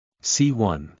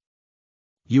C1.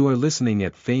 You are listening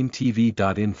at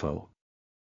famvetv.info.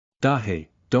 Dahe,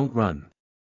 don't run.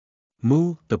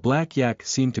 Moo, the black yak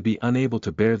seemed to be unable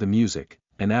to bear the music,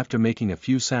 and after making a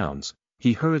few sounds,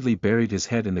 he hurriedly buried his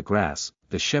head in the grass.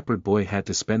 The shepherd boy had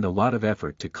to spend a lot of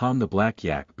effort to calm the black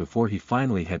yak before he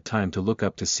finally had time to look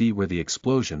up to see where the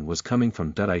explosion was coming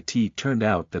from. It turned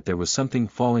out that there was something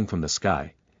falling from the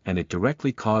sky, and it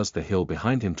directly caused the hill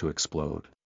behind him to explode.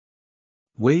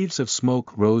 Waves of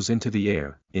smoke rose into the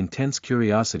air. Intense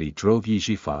curiosity drove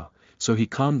Yijifa, so he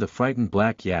calmed the frightened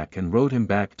black yak and rode him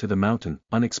back to the mountain.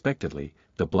 Unexpectedly,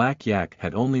 the black yak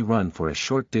had only run for a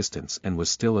short distance and was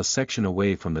still a section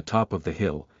away from the top of the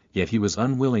hill, yet he was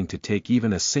unwilling to take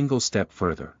even a single step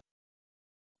further.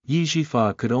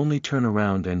 Yijifa could only turn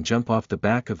around and jump off the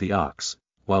back of the ox.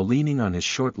 While leaning on his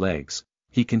short legs,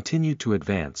 he continued to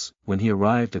advance. When he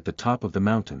arrived at the top of the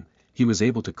mountain, he was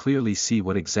able to clearly see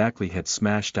what exactly had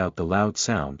smashed out the loud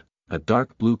sound. A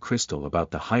dark blue crystal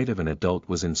about the height of an adult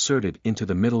was inserted into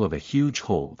the middle of a huge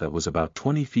hole that was about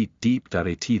 20 feet deep.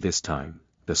 This time,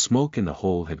 the smoke in the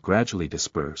hole had gradually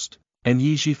dispersed, and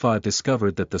Yijifa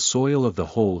discovered that the soil of the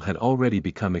hole had already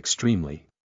become extremely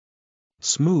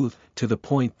smooth, to the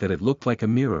point that it looked like a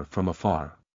mirror from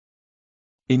afar.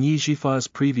 In Yijifa's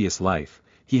previous life,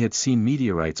 he had seen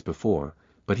meteorites before,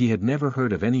 but he had never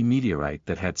heard of any meteorite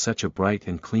that had such a bright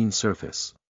and clean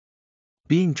surface.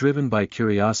 Being driven by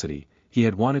curiosity, he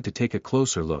had wanted to take a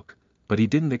closer look, but he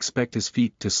didn't expect his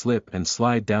feet to slip and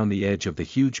slide down the edge of the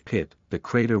huge pit. The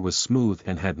crater was smooth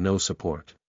and had no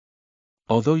support.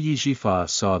 Although Yijifa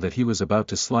saw that he was about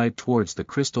to slide towards the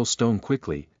crystal stone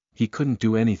quickly, he couldn't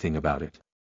do anything about it.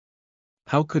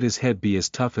 How could his head be as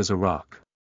tough as a rock?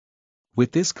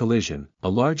 With this collision, a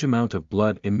large amount of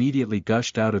blood immediately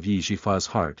gushed out of Yijifa's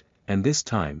heart, and this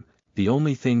time, the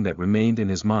only thing that remained in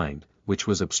his mind, which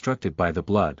was obstructed by the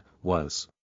blood, was,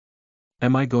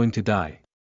 "Am I going to die?"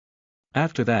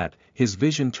 After that, his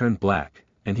vision turned black,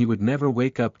 and he would never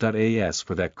wake up. As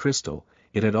for that crystal,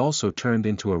 it had also turned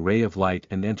into a ray of light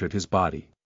and entered his body.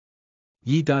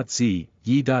 Yi.Z,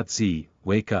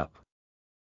 wake up.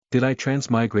 Did I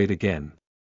transmigrate again?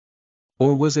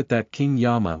 Or was it that King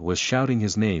Yama was shouting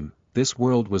his name? This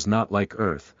world was not like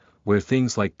Earth, where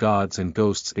things like gods and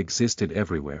ghosts existed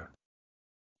everywhere.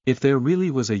 If there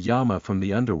really was a Yama from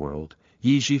the underworld,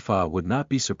 Yijifa would not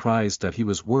be surprised. He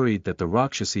was worried that the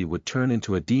Rakshasi would turn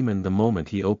into a demon the moment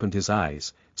he opened his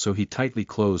eyes, so he tightly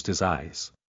closed his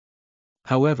eyes.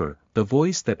 However, the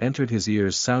voice that entered his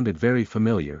ears sounded very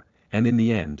familiar, and in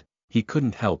the end, he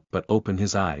couldn't help but open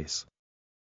his eyes.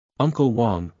 "Uncle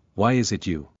Wang, why is it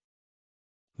you?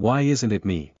 Why isn't it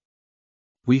me?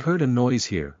 We heard a noise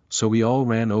here, so we all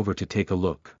ran over to take a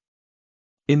look.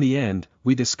 In the end,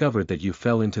 we discovered that you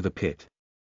fell into the pit.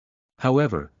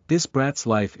 However, this brat's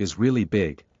life is really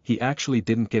big. He actually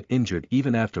didn't get injured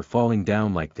even after falling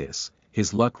down like this.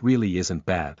 His luck really isn't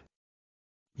bad."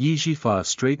 Yijifa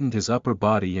straightened his upper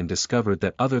body and discovered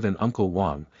that other than Uncle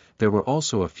Wang, there were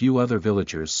also a few other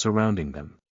villagers surrounding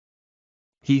them.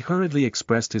 He hurriedly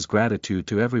expressed his gratitude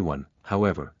to everyone.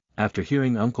 However, after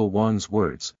hearing Uncle Wang's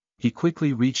words, he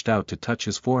quickly reached out to touch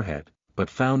his forehead, but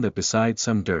found that besides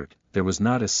some dirt, there was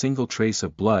not a single trace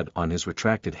of blood on his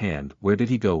retracted hand. Where did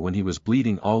he go when he was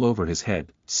bleeding all over his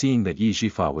head? Seeing that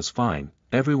Yijifa was fine,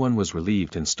 everyone was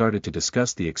relieved and started to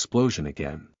discuss the explosion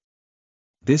again.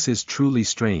 "This is truly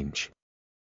strange.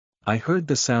 I heard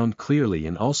the sound clearly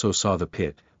and also saw the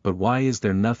pit, but why is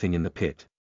there nothing in the pit?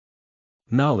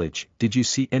 Knowledge, did you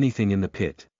see anything in the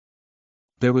pit?"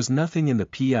 There was nothing in the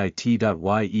pit.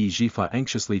 Yijifa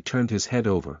anxiously turned his head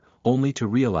over, only to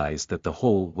realize that the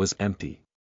hole was empty.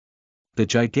 The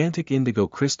gigantic indigo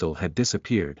crystal had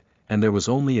disappeared, and there was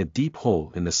only a deep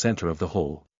hole in the center of the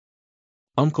hole.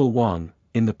 "Uncle Wang,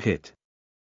 in the pit."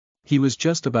 He was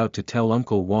just about to tell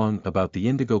Uncle Wang about the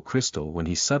indigo crystal when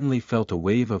he suddenly felt a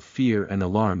wave of fear and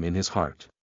alarm in his heart.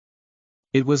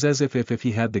 It was as if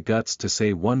he had the guts to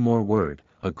say one more word,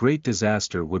 a great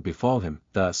disaster would befall him.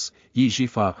 Thus,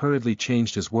 Yijifa hurriedly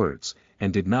changed his words,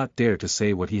 and did not dare to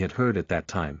say what he had heard at that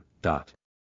time.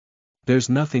 "There's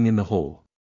nothing in the hole.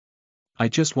 I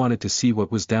just wanted to see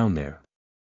what was down there."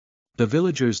 The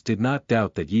villagers did not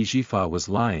doubt that Yijifa was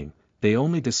lying. They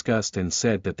only discussed and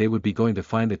said that they would be going to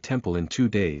find a temple in 2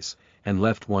 days, and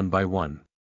left one by one.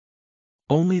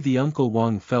 Only the Uncle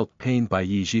Wang felt pained by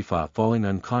Yijifa falling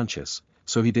unconscious,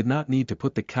 so he did not need to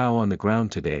put the cow on the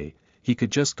ground today. He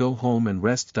could just go home and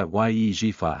rest.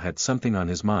 Yijifa had something on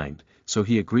his mind, so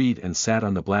he agreed and sat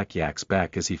on the black yak's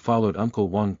back as he followed Uncle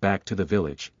Wang back to the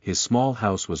village. His small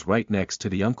house was right next to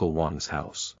the Uncle Wang's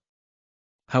house.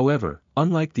 However,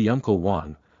 unlike the Uncle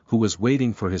Wang, who was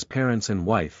waiting for his parents and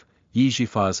wife, Yi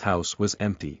Jifa's house was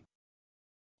empty.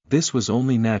 This was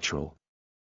only natural.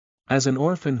 As an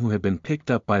orphan who had been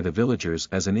picked up by the villagers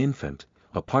as an infant,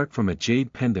 apart from a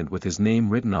jade pendant with his name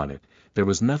written on it, there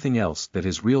was nothing else that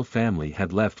his real family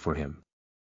had left for him.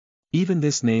 Even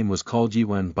this name was called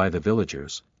Yiwen by the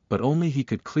villagers, but only he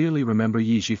could clearly remember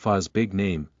Yi Jifa's big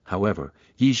name. However,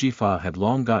 Yi Jifa had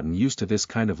long gotten used to this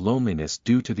kind of loneliness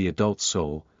due to the adult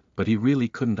soul, but he really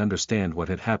couldn't understand what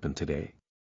had happened today.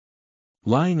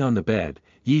 Lying on the bed,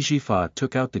 Yi Jifa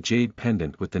took out the jade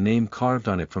pendant with the name carved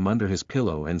on it from under his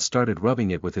pillow and started rubbing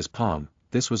it with his palm.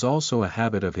 This was also a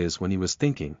habit of his when he was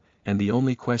thinking, and the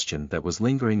only question that was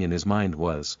lingering in his mind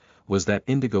was that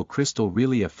indigo crystal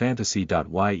really a fantasy? Yi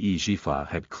Jifa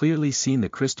had clearly seen the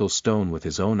crystal stone with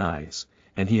his own eyes,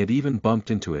 and he had even bumped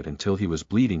into it until he was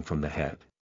bleeding from the head.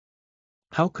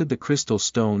 How could the crystal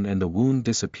stone and the wound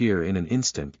disappear in an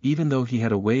instant? Even though he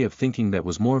had a way of thinking that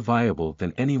was more viable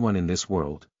than anyone in this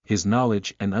world, his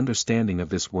knowledge and understanding of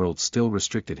this world still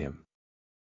restricted him.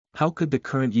 How could the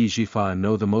current Yi Jifa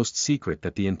know the most secret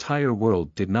that the entire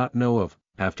world did not know of?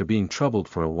 After being troubled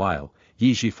for a while,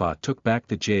 Yi Jifa took back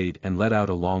the jade and let out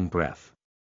a long breath.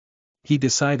 He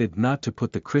decided not to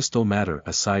put the crystal matter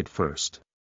aside first.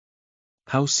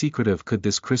 How secretive could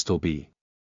this crystal be?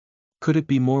 Could it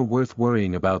be more worth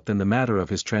worrying about than the matter of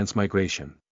his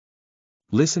transmigration?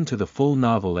 Listen to the full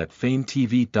novel at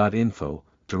famvetv.info,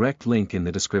 direct link in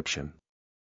the description.